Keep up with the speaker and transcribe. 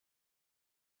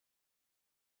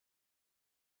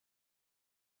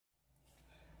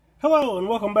Hello and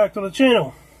welcome back to the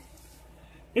channel.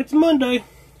 It's Monday,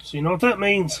 so you know what that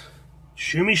means.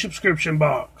 Shumi subscription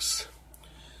box.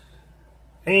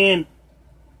 And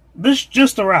this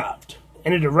just arrived,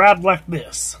 and it arrived like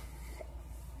this.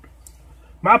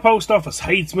 My post office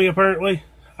hates me apparently.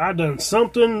 I done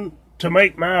something to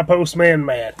make my postman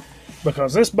mad,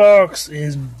 because this box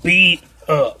is beat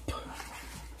up.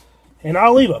 And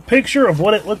I'll leave a picture of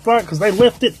what it looked like because they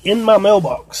left it in my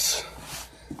mailbox.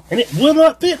 And it will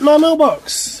not fit in my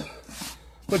mailbox,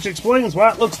 which explains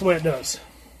why it looks the way it does.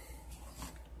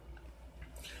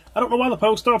 I don't know why the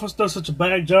post office does such a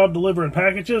bad job delivering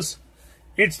packages.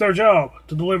 It's their job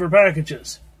to deliver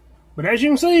packages. But as you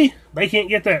can see, they can't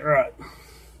get that right.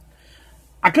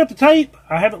 I cut the tape.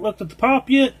 I haven't looked at the pop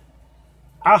yet.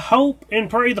 I hope and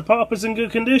pray the pop is in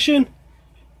good condition.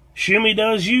 Shumi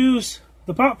does use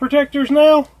the pop protectors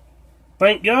now.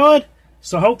 Thank God.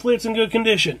 So hopefully it's in good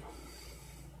condition.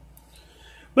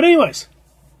 But anyways,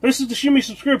 this is the Shumi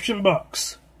subscription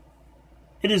box.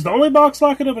 It is the only box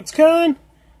like it of its kind,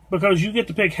 because you get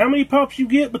to pick how many pops you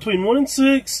get between 1 and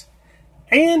 6,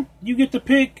 and you get to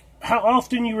pick how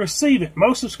often you receive it.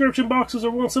 Most subscription boxes are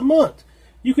once a month.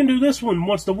 You can do this one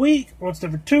once a week, once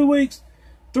every 2 weeks,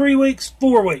 3 weeks,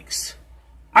 4 weeks.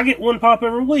 I get 1 pop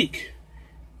every week.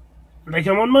 And they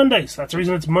come on Mondays. That's the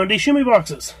reason it's Monday Shumi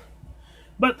boxes.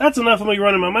 But that's enough of me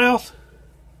running my mouth.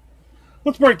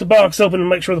 Let's break the box open and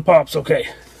make sure the pop's okay.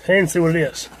 And see what it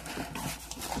is.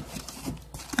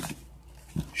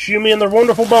 Shumi and their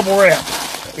wonderful bubble wrap.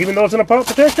 Even though it's in a pop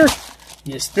protector,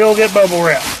 you still get bubble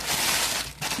wrap.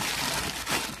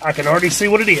 I can already see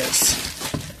what it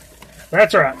is.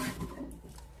 That's right.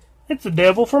 It's the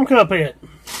devil from Cuphead.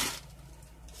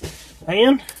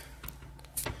 And,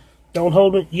 don't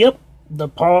hold it. Yep, the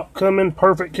pop come in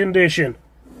perfect condition.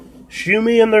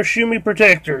 Shumi and their Shumi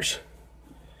protectors.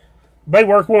 They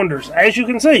work wonders, as you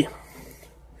can see.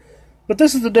 But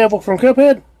this is the devil from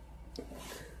Cuphead.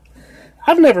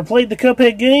 I've never played the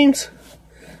Cuphead games,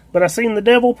 but I seen the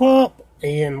devil pop,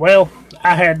 and, well,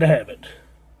 I had to have it.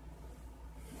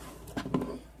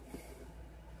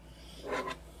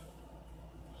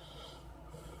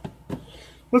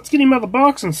 Let's get him out of the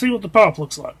box and see what the pop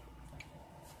looks like.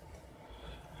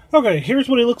 Okay, here's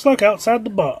what he looks like outside the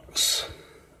box.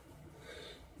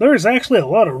 There is actually a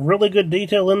lot of really good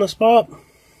detail in this pop.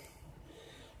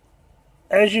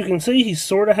 As you can see, he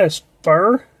sort of has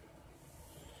fur.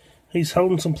 He's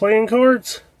holding some playing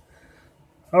cards.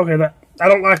 Okay, I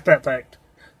don't like that fact.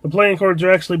 The playing cards are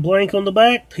actually blank on the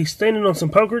back. He's standing on some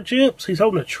poker chips. He's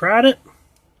holding a trident.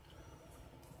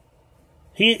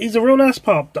 He's a real nice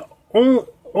pop. The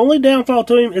only downfall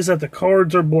to him is that the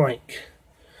cards are blank.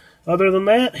 Other than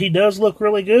that, he does look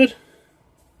really good.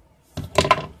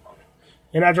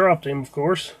 And I dropped him, of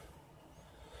course.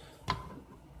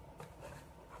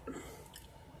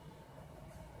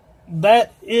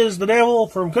 That is the devil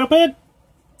from Cuphead.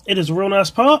 It is a real nice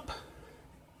pop.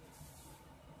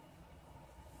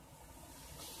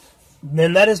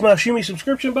 Then that is my Shumi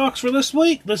subscription box for this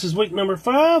week. This is week number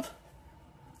 5.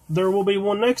 There will be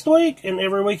one next week and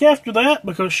every week after that,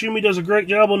 because Shumi does a great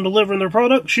job on delivering their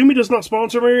product. Shumi does not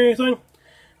sponsor me or anything.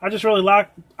 I just really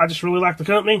like the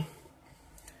company.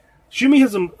 Shumi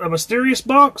has a mysterious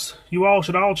box. You all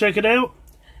should all check it out.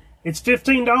 It's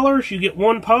 $15. You get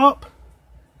 1 pop.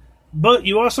 But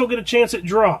you also get a chance at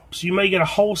drops. You may get a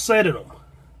whole set of them.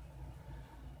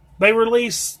 They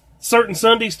release certain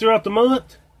Sundays throughout the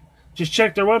month. Just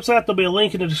check their website. There'll be a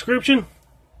link in the description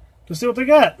to see what they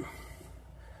got.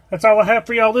 That's all I have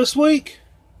for y'all this week.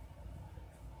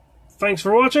 Thanks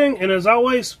for watching. And as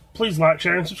always, please like,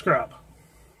 share, and subscribe.